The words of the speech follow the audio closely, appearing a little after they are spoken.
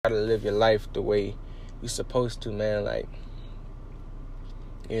to live your life the way you're supposed to, man. Like,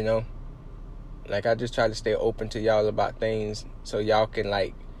 you know, like I just try to stay open to y'all about things so y'all can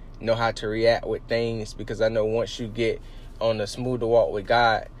like know how to react with things, because I know once you get on a smoother walk with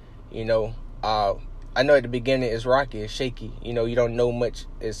God, you know, I know at the beginning it's rocky, it's shaky. You know, you don't know much.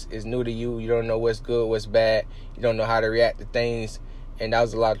 It's new to you. You don't know what's good, what's bad. You don't know how to react to things. And that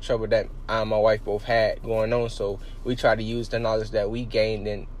was a lot of trouble that I and my wife both had going on. So we try to use the knowledge that we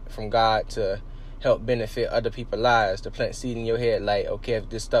gained from God to help benefit other people's lives, to plant seed in your head. Like, okay, if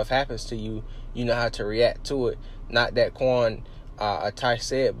this stuff happens to you, you know how to react to it. Not that Quan Atash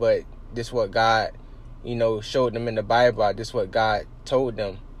said, but this what God, you know, showed them in the Bible. This what God told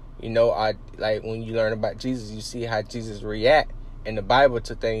them. You know, like when you learn about Jesus, you see how Jesus react in the Bible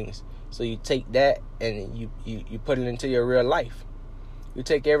to things. So you take that and you put it into your real life. You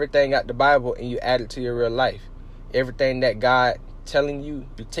take everything out the Bible and you add it to your real life. Everything that God telling you,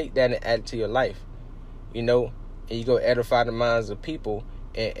 you take that and add it to your life. You know, and you go edify the minds of people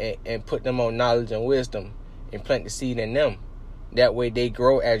and put them on knowledge and wisdom and plant the seed in them. That way they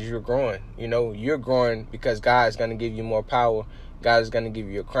grow as you're growing. You know, you're growing because God's going to give you more power. God is going to give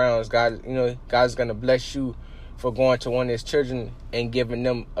you your crowns. God's going to bless you for going to one of his children and giving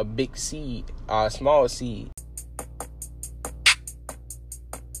them a big seed, a small seed.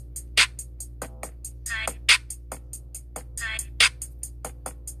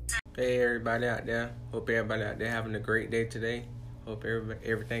 Hey everybody out there. Hope everybody out there having a great day today. Hope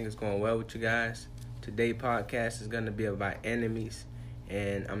everything is going well with you guys. Today's podcast is going to be about enemies.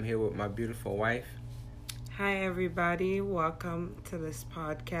 And I'm here with my beautiful wife. Hi everybody. Welcome to this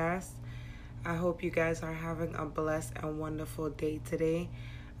podcast. I hope you guys are having a blessed and wonderful day today.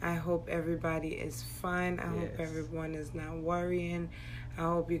 I hope everybody is fine. I hope everyone is not worrying. I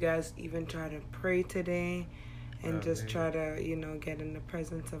hope you guys even try to pray today. And just try to, get in the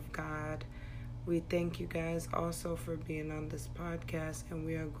presence of God. We thank you guys also for being on this podcast, and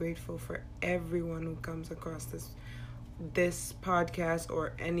we are grateful for everyone who comes across this podcast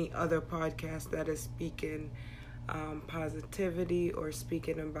or any other podcast that is speaking positivity or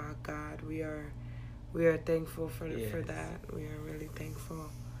speaking about God. We are thankful for that. We are really thankful.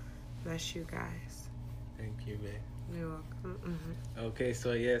 Bless you guys. Thank you, man. You're welcome. Mm-hmm. Okay,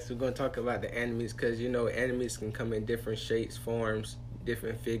 so yes, we're going to talk about the enemies, because, enemies can come in different shapes, forms,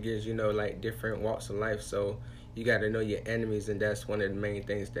 different figures, like different walks of life. So you got to know your enemies, and that's one of the main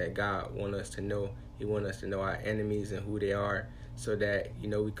things that God wants us to know. He wants us to know our enemies and who they are, so that,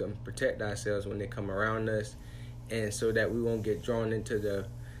 we can protect ourselves when they come around us, and so that we won't get drawn into the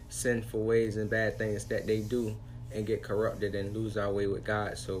sinful ways and bad things that they do and get corrupted and lose our way with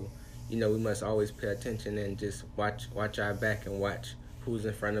God. So we must always pay attention and just watch our back and watch who's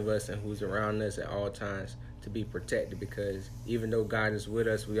in front of us and who's around us at all times to be protected, because even though God is with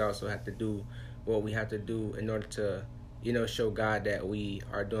us, we also have to do what we have to do in order to, show God that we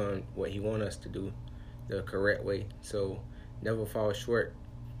are doing what he wants us to do the correct way. So never fall short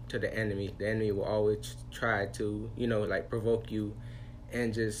to the enemy. The enemy will always try to, provoke you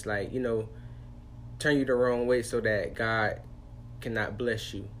and just turn you the wrong way so that God cannot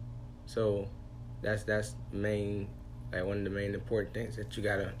bless you. So that's main, one of the main important things that you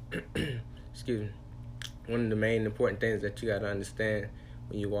gotta one of the main important things that you gotta understand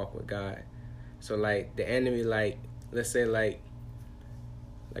when you walk with God. So the enemy, let's say like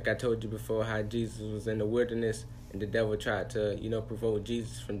I told you before, how Jesus was in the wilderness and the devil tried to provoke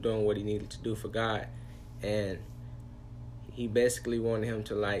Jesus from doing what he needed to do for God, and he basically wanted him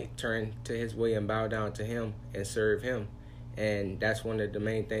to turn to his way and bow down to him and serve him. And that's one of the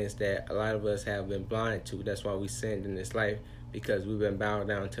main things that a lot of us have been blind to. That's why we sinned in this life, because we've been bowed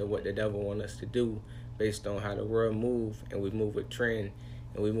down to what the devil wants us to do based on how the world move, and we move with trend,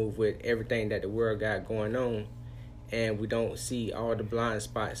 and we move with everything that the world got going on, and we don't see all the blind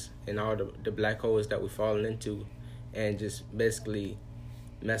spots and all the black holes that we're falling into, and just basically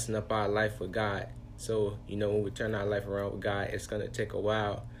messing up our life with God. So, when we turn our life around with God, it's going to take a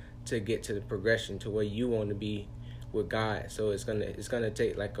while to get to the progression to where you want to be with God. So it's gonna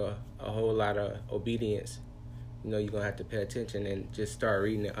take a whole lot of obedience. You're gonna have to pay attention and just start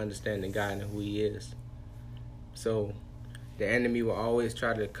reading and understanding God and who he is. So the enemy will always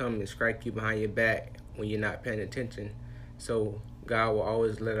try to come and strike you behind your back when you're not paying attention. So God will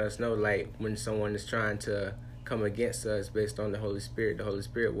always let us know, when someone is trying to come against us based on the Holy Spirit. The Holy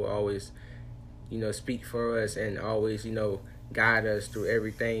Spirit will always speak for us and always guide us through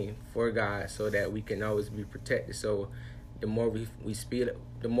everything for God, so that we can always be protected. So the more we speed,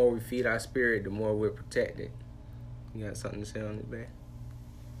 the more we feed our spirit, the more we're protected. You got something to say on it, babe?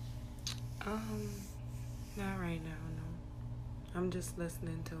 Not right now, no. I'm just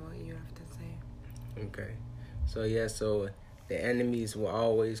listening to what you have to say. Okay. So yeah, so the enemies will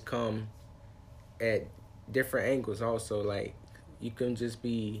always come at different angles also. Like you can just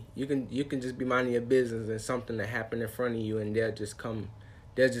be minding your business and something that happened in front of you, and they'll just come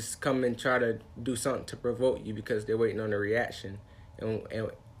and try to do something to provoke you because they're waiting on a reaction. And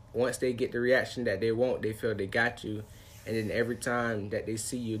once they get the reaction that they want, they feel they got you. And then every time that they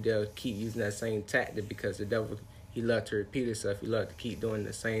see you, they'll keep using that same tactic because the devil, he loves to repeat himself. He loves to keep doing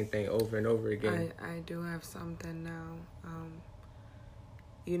the same thing over and over again. I do have something now.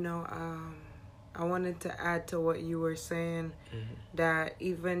 I wanted to add to what you were saying, that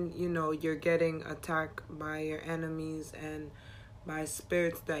even, you're getting attacked by your enemies and by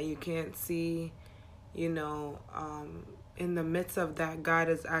spirits that you can't see, in the midst of that, God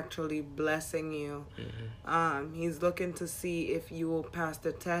is actually blessing you. He's looking to see if you will pass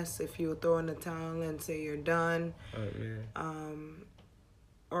the test, if you will throw in the towel and say you're done. Oh, man.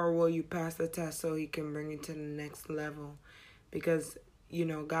 Or will you pass the test so he can bring you to the next level? Because,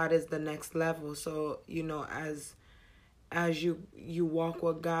 God is the next level. So, as you walk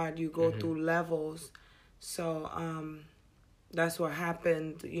with God, you go through levels. So, that's what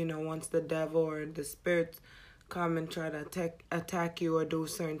happened, once the devil or the spirits come and try to attack you or do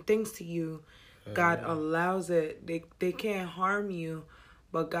certain things to you. God allows it. They can't harm you,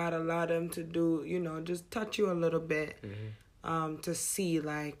 but God allowed them to do, just touch you a little bit, to see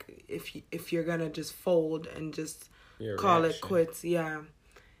like if you're gonna just fold and just call it quits. Yeah,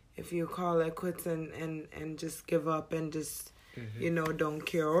 if you call it quits and just give up and just don't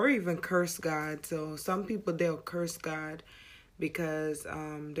care or even curse God. So some people, they'll curse God because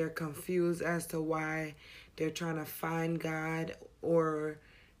they're confused as to why they're trying to find God, or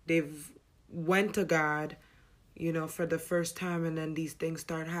they've went to God, for the first time, and then these things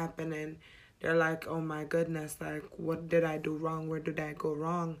start happening. They're like, oh my goodness, like, what did I do wrong? Where did I go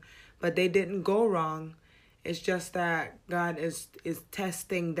wrong? But they didn't go wrong. It's just that God is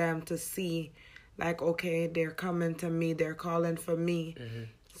testing them to see, like, okay, they're coming to me, they're calling for me.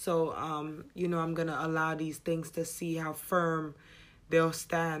 So, I'm going to allow these things to see how firm they'll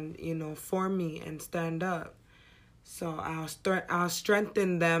stand, for me and stand up. So I'll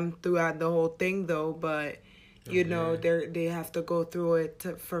strengthen them throughout the whole thing, though. But they have to go through it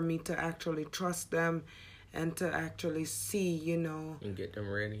for me to actually trust them, and to actually see, and get them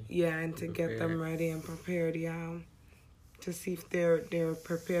ready. Yeah, and to get them ready and prepared. Yeah, to see if they're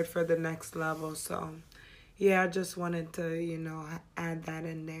prepared for the next level. So, yeah, I just wanted to add that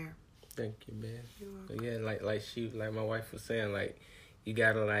in there. Thank you, man. But yeah, like my wife was saying, like, you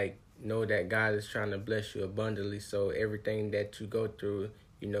gotta know that God is trying to bless you abundantly. So everything that you go through,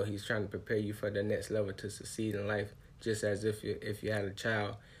 He's trying to prepare you for the next level to succeed in life. Just as if you had a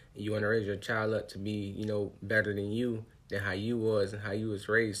child and you want to raise your child up to be, better than how you was and how you was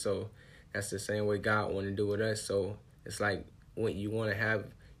raised. So that's the same way God want to do with us. So it's like when you want to have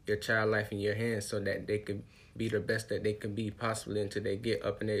your child life in your hands so that they could be the best that they can be possibly until they get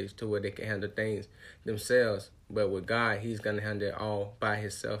up in age to where they can handle things themselves. But with God, He's going to handle it all by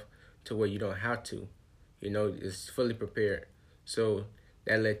Himself to where you don't have to. It's fully prepared. So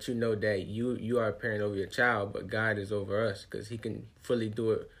that lets you know that you are a parent over your child, but God is over us because He can fully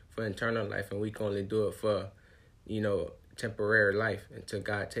do it for eternal life, and we can only do it for, temporary life until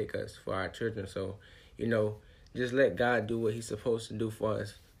God take us for our children. So, just let God do what He's supposed to do for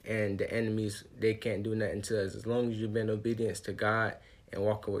us. And the enemies, they can't do nothing to us. As long as you've been obedient to God and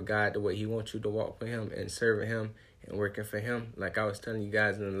walking with God the way He wants you to walk with Him and serving Him and working for Him, like I was telling you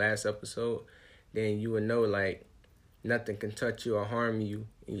guys in the last episode, then you would know, like, nothing can touch you or harm you,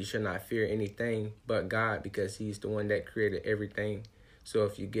 and you should not fear anything but God, because He's the one that created everything. So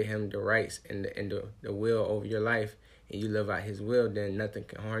if you give Him the rights and the will over your life, and you live out His will, then nothing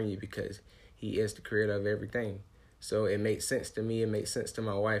can harm you because He is the creator of everything. So it makes sense to me, it makes sense to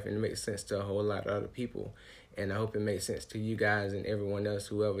my wife, and it makes sense to a whole lot of other people. And I hope it makes sense to you guys and everyone else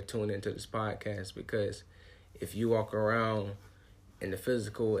who ever tune into this podcast, because if you walk around in the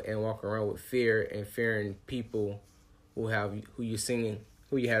physical and walk around with fear and fearing people who you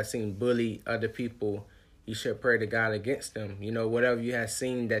have seen bully other people, you should pray to God against them. Whatever you have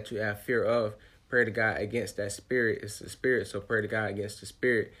seen that you have fear of, pray to God against that spirit. It's a spirit, so pray to God against the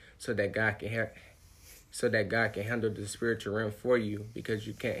spirit so that God can handle the spiritual realm for you, because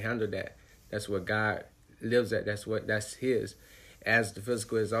you can't handle that. That's what God lives at. That's His. As the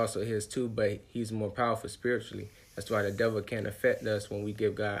physical is also His too, but He's more powerful spiritually. That's why the devil can't affect us when we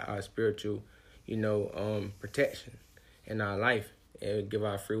give God our spiritual, protection in our life and give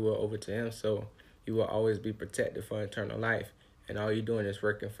our free will over to Him. So you will always be protected for eternal life. And all you're doing is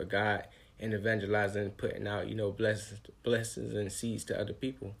working for God and evangelizing and putting out, blessings and seeds to other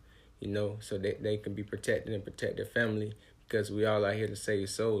people, so they can be protected and protect their family, because we all are here to save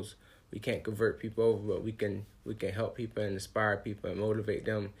souls. We can't convert people over, but we can help people and inspire people and motivate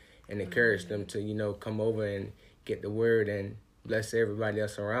them and encourage them to, come over and get the word and bless everybody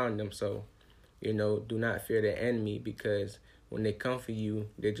else around them. So, do not fear the enemy, because when they come for you,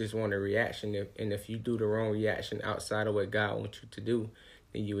 they just want a reaction. And if you do the wrong reaction outside of what God wants you to do,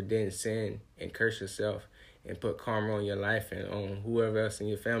 then you would then sin and curse yourself and put karma on your life and on whoever else in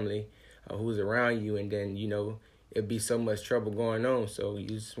your family or who's around you. And then, it'd be so much trouble going on. So you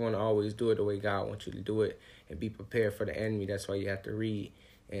just want to always do it the way God wants you to do it and be prepared for the enemy. That's why you have to read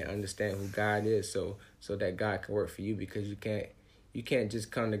and understand who God is, so that God can work for you, because you can't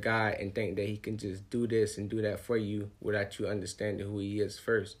just come to God and think that he can just do this and do that for you without you understanding who he is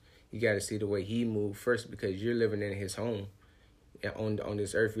first. You got to see the way he moved first, because you're living in his home. On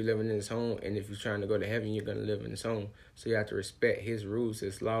this earth, you're living in his home, and if you're trying to go to heaven, you're going to live in his home. So you have to respect his rules,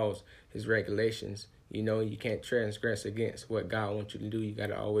 his laws, his regulations. You can't transgress against what God wants you to do. You got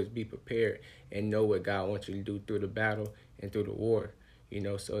to always be prepared and know what God wants you to do through the battle and through the war.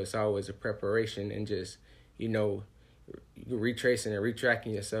 So it's always a preparation and just, retracing and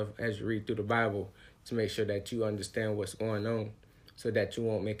retracking yourself as you read through the Bible to make sure that you understand what's going on so that you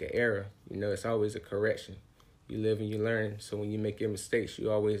won't make an error. It's always a correction. You live and you learn. So when you make your mistakes,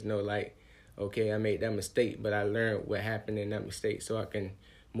 you always know, like, okay, I made that mistake, but I learned what happened in that mistake so I can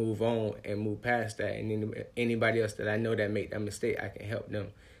move on and move past that. And anybody else that I know that made that mistake, I can help them.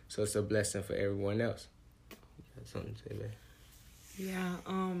 So it's a blessing for everyone else. That's something to say, man.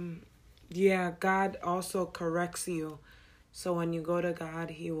 Yeah, God also corrects you. So when you go to God,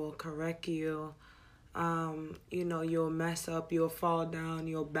 he will correct you. You'll mess up, you'll fall down,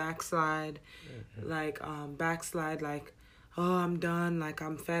 you'll backslide. Backslide like, oh, I'm done, like,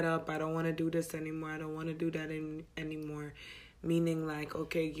 I'm fed up, I don't want to do this anymore, I don't want to do that anymore. Meaning, like,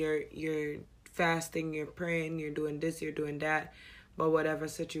 okay, you're fasting, you're praying, you're doing this, you're doing that, but whatever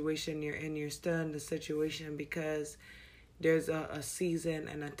situation you're in, you're still in the situation, because there's a season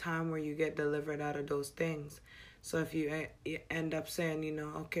and a time where you get delivered out of those things. So if you end up saying,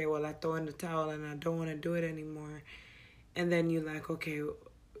 okay, well, I throw in the towel and I don't want to do it anymore, and then you're like, okay,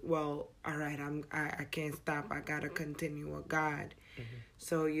 well, all right, I can't stop, I gotta continue with God.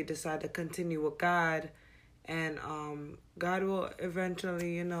 So you decide to continue with God, and God will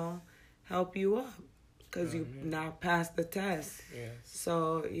eventually, help you up, because you now passed the test. Yes.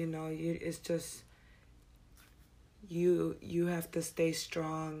 So it's just you have to stay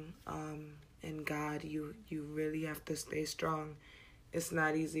strong in God. You really have to stay strong. It's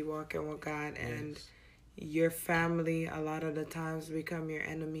not easy walking with God, and your family a lot of the times become your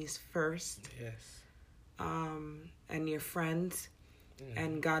enemies first. Yes. And your friends,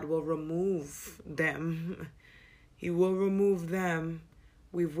 and God will remove them. He will remove them.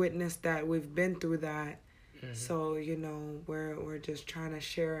 We've witnessed that. We've been through that. So we're just trying to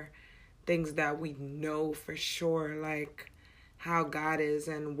share things that we know for sure, like how God is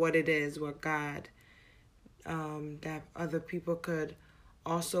and what it is with God, that other people could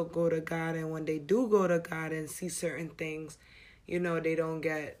also go to God, and when they do go to God and see certain things, they don't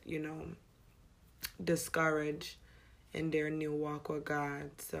get, discouraged in their new walk with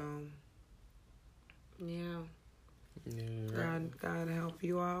God. So, God help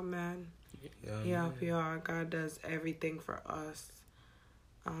you out, man. He help you out. God does everything for us.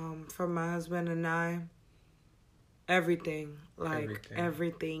 For my husband and I, everything.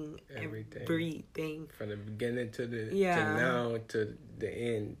 Everything. From the beginning to now to the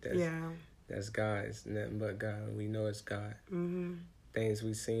end. That's God. It's nothing but God. We know it's God. Things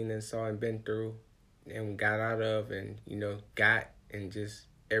we've seen and saw and been through and we got out of and, got, and just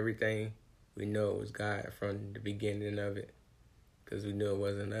everything, we know it was God from the beginning of it. Because we knew it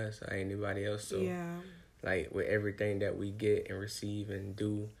wasn't us or anybody else. So, with everything that we get and receive and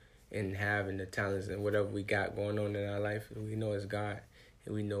do and have, and the talents and whatever we got going on in our life, we know it's God,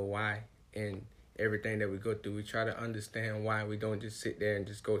 and we know why. And everything that we go through, we try to understand why. We don't just sit there and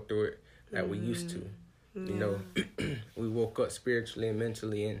just go through it like we used to. We woke up spiritually and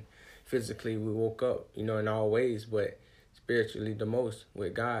mentally and physically. We woke up, in all ways, but spiritually the most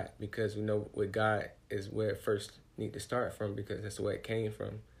with God, because we know with God is where it first need to start from, because that's where it came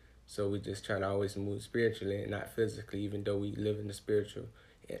from. So we just try to always move spiritually and not physically, even though we live in the spiritual.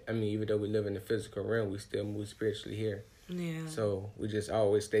 Even though we live in the physical realm, we still move spiritually here. Yeah. So we just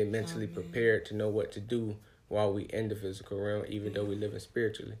always stay mentally prepared to know what to do while we in the physical realm, even though we live in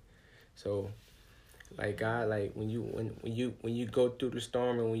spiritually. So, like God, like when you go through the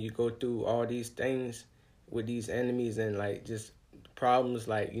storm and when you go through all these things with these enemies and like just problems,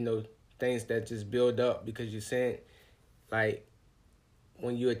 like things that just build up because you sin, like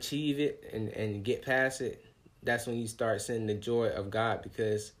when you achieve it and get past it, that's when you start seeing the joy of God,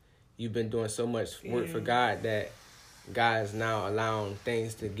 because you've been doing so much work for God that God is now allowing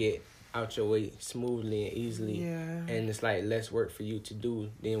things to get out your way smoothly and easily. And it's like less work for you to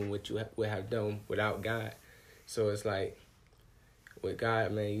do than what you would have done without God. So it's like with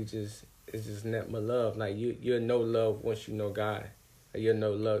God, man, it's just nothing but love. Like you'll know love once you know God. You'll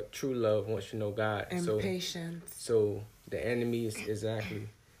know true love once you know God. And patience. So the enemy is exactly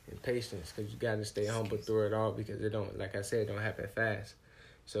impatience, because you got to stay humble through it all, because it don't, like I said, it don't happen fast.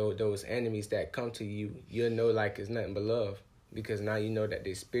 So those enemies that come to you, you'll know like it's nothing but love, because now you know that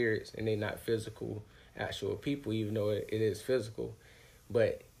they're spirits and they're not physical, actual people, even though it is physical.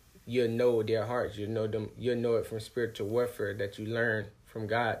 But you'll know their hearts. You'll know them. You'll know it from spiritual warfare that you learn from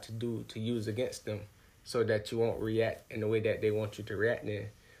God to use against them, so that you won't react in the way that they want you to react in,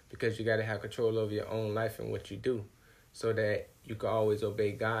 because you got to have control over your own life and what you do, so that you can always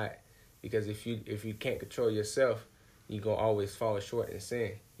obey God. Because if you can't control yourself, you're going to always fall short in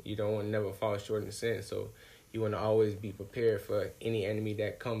sin. You don't want to never fall short in sin. So you want to always be prepared for any enemy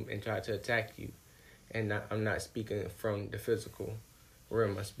that come and try to attack you. And I'm not speaking from the physical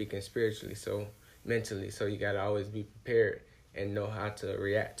realm. I'm speaking spiritually, so mentally. So you got to always be prepared and know how to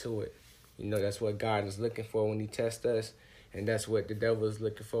react to it. You know, that's what God is looking for when he tests us. And that's what the devil is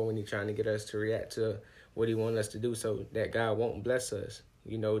looking for when he's trying to get us to react to what he wants us to do, so that God won't bless us.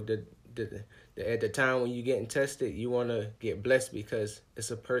 You know, at the time when you're getting tested, you want to get blessed, because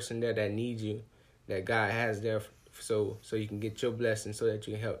it's a person there that needs you, that God has there, so you can get your blessing, so that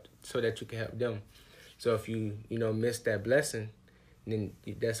you can help them. So if you miss that blessing, then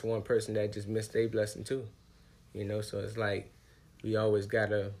that's one person that just missed their blessing too. You know, so it's like we always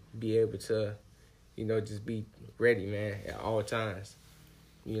gotta be able to, just be ready, man, at all times.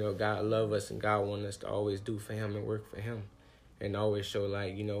 You know, God love us, and God want us to always do for him and work for him, and always show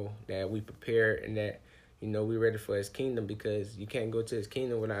that we prepared, and that we ready for his kingdom, because you can't go to his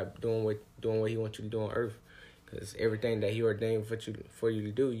kingdom without doing what he wants you to do on earth, because everything that he ordained for you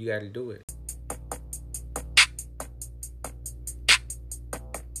to do, you got to do it.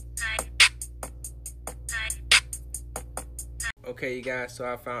 Okay, you guys,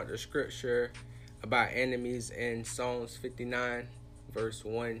 so I found the scripture about enemies in Psalms 59, verse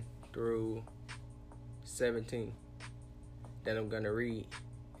 1 through 17, that I'm going to read.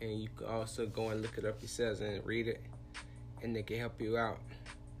 And you can also go and look it up yourselves and read it, and they can help you out.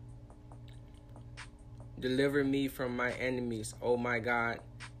 Deliver me from my enemies, O my God.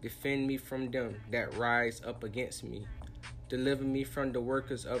 Defend me from them that rise up against me. Deliver me from the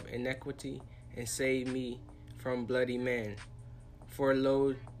workers of iniquity, and save me from bloody men. For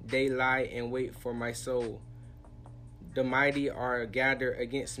lo, they lie in wait for my soul. The mighty are gathered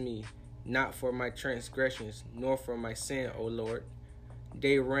against me, not for my transgressions, nor for my sin, O Lord.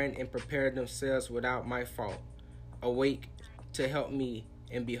 They run and prepare themselves without my fault. Awake to help me,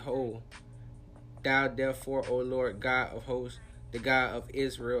 and behold, thou therefore, O Lord God of hosts, the God of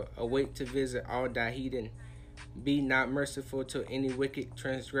Israel, awake to visit all thy heathen. Be not merciful to any wicked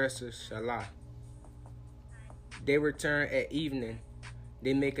transgressors, Shalah. They return at evening.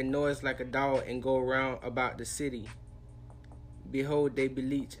 They make a noise like a dog and go round about the city. Behold, they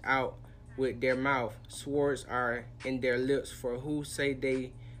bleat out with their mouth. Swords are in their lips, for who say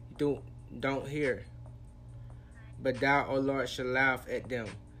they don't hear? But thou, O Lord, shall laugh at them.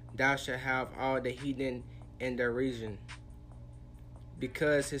 Thou shalt have all the heathen in their region.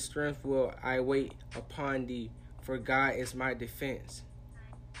 Because his strength will I wait upon thee, for God is my defense.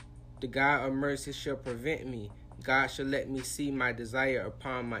 The God of mercy shall prevent me. God shall let me see my desire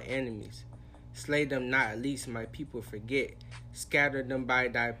upon my enemies. Slay them not, lest my people forget. Scatter them by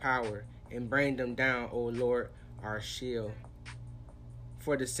thy power, and bring them down, O Lord, our shield.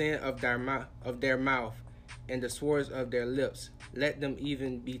 For the sin of their mouth, and the swords of their lips, let them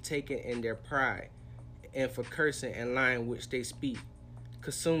even be taken in their pride, and for cursing and lying which they speak.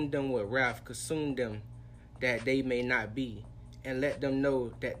 Consume them with wrath, consume them, that they may not be, and let them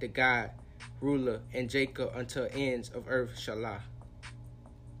know that the God, ruler in Jacob until ends of earth, Shalah.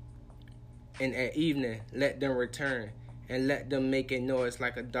 And at evening let them return, and let them make a noise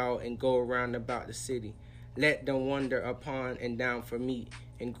like a dog, and go around about the city. Let them wander upon and down for meat,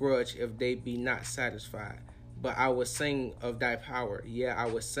 and grudge if they be not satisfied. But I will sing of thy power, yea, I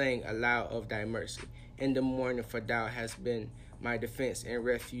will sing aloud of thy mercy. In the morning, for thou hast been my defense and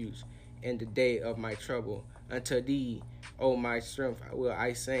refuge in the day of my trouble. Unto thee, O my strength, will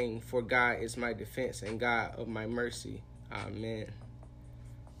I sing, for God is my defense and God of my mercy. Amen.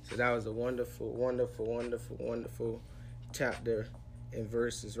 So that was a wonderful, wonderful, wonderful, wonderful chapter and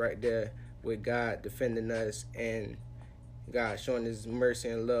verses right there with God defending us and God showing His mercy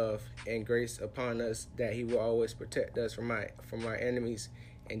and love and grace upon us, that He will always protect us from our enemies,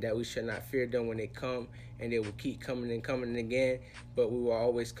 and that we should not fear them when they come, and they will keep coming and coming again, but we will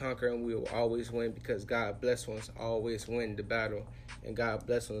always conquer and we will always win, because God blessed ones always win the battle, and God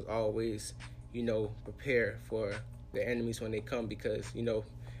blessed ones always, prepare for the enemies when they come, because,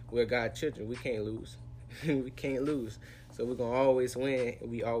 we're God's children. We can't lose. We can't lose. So we're going to always win.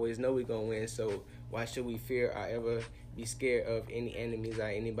 We always know we're going to win. So why should we fear or ever be scared of any enemies or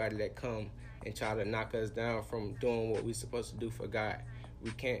anybody that come and try to knock us down from doing what we're supposed to do for God?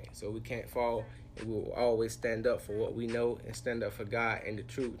 We can't. So we can't fall. And we will always stand up for what we know and stand up for God and the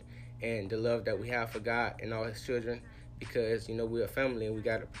truth and the love that we have for God and all His children, because, we're a family and we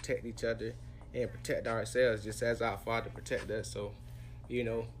got to protect each other and protect ourselves just as our Father protect us. So,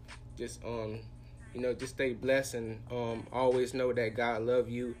 just stay blessed and always know that God love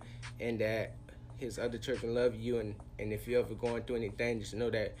you and that His other children love you, and if you're ever going through anything, just know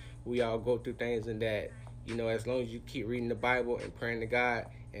that we all go through things, and that as long as you keep reading the Bible and praying to God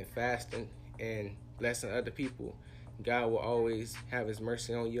and fasting and blessing other people, God will always have His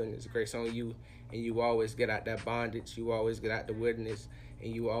mercy on you and His grace on you, and you always get out that bondage, you always get out the wilderness,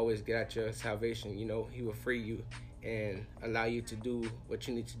 and you always get out your salvation. He will free you and allow you to do what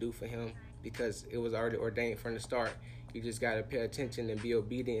you need to do for Him, because it was already ordained from the start. You just got to pay attention and be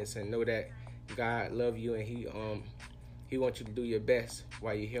obedient and know that God love you, and He wants you to do your best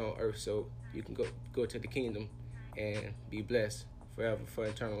while you're here on earth, so you can go to the kingdom and be blessed forever for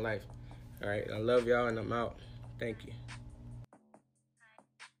eternal life. All right, I love y'all, and I'm out. Thank you.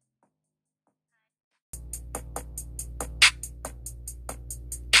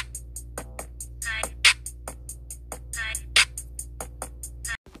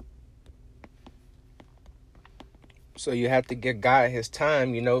 So you have to give God His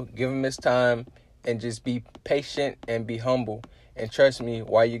time, give Him His time, and just be patient and be humble. And trust me,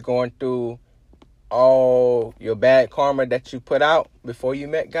 while you're going through all your bad karma that you put out before you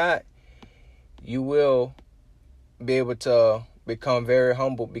met God, you will be able to become very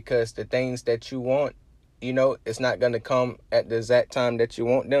humble, because the things that you want, it's not going to come at the exact time that you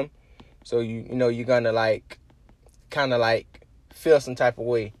want them. So, you're going to kind of feel some type of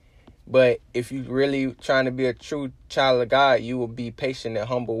way. But if you really trying to be a true child of God, you will be patient and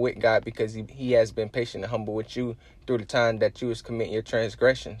humble with God, because He has been patient and humble with you through the time that you was committing your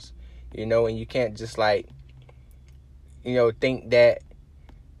transgressions, and you can't just think that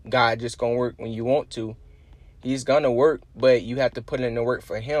God just gonna work when you want to. He's gonna work, but you have to put in the work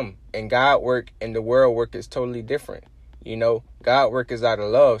for Him. And God work and the world work is totally different. God work is out of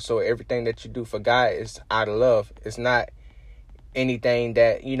love. So everything that you do for God is out of love. It's not anything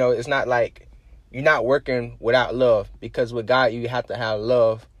that, it's not like you're not working without love, because with God, you have to have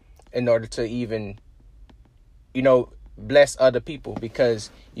love in order to even, bless other people,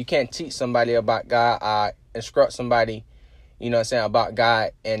 because you can't teach somebody about God, instruct somebody, about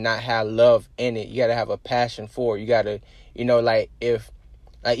God and not have love in it. You got to have a passion for it. You got to, even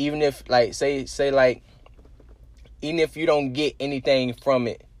if you don't get anything from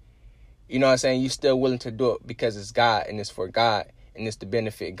it, you're still willing to do it because it's God and it's for God and it's to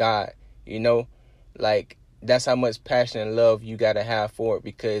benefit God, that's how much passion and love you got to have for it,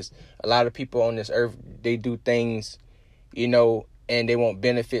 because a lot of people on this earth, they do things, and they want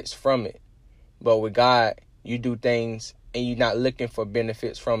benefits from it. But with God, you do things and you're not looking for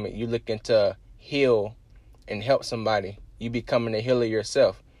benefits from it. You're looking to heal and help somebody. You becoming a healer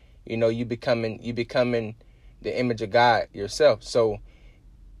yourself. You becoming the image of God yourself. So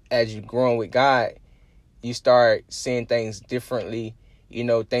as you growing with God, you start seeing things differently.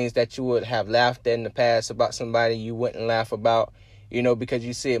 Things that you would have laughed at in the past about somebody, you wouldn't laugh about, because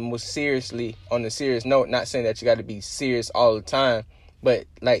you see it more seriously on the serious note. Not saying that you got to be serious all the time, but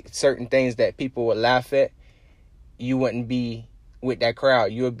certain things that people would laugh at, you wouldn't be with that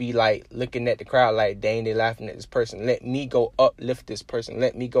crowd. You would be looking at the crowd dang, they laughing at this person. Let me go uplift this person.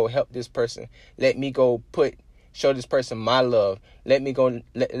 Let me go help this person. Let me go show this person my love. Let me go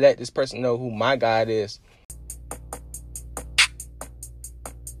let this person know who my God is.